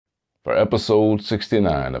For episode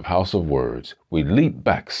 69 of House of Words, we leap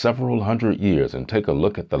back several hundred years and take a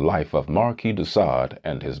look at the life of Marquis De Sade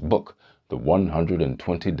and his book, The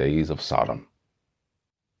 120 Days of Sodom.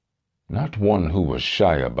 Not one who was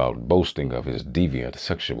shy about boasting of his deviant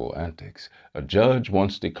sexual antics, a judge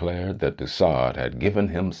once declared that De Sade had given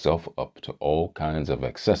himself up to all kinds of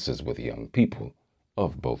excesses with young people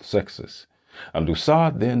of both sexes. And De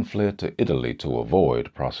Sade then fled to Italy to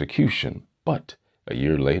avoid prosecution, but a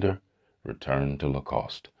year later returned to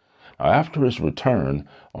Lacoste. Now, after his return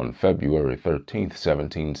on February 13th,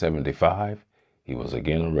 1775, he was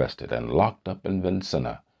again arrested and locked up in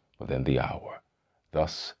Vincennes within the hour.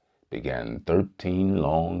 Thus began 13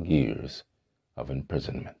 long years of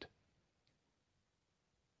imprisonment.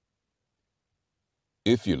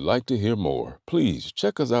 If you'd like to hear more, please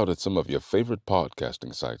check us out at some of your favorite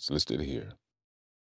podcasting sites listed here.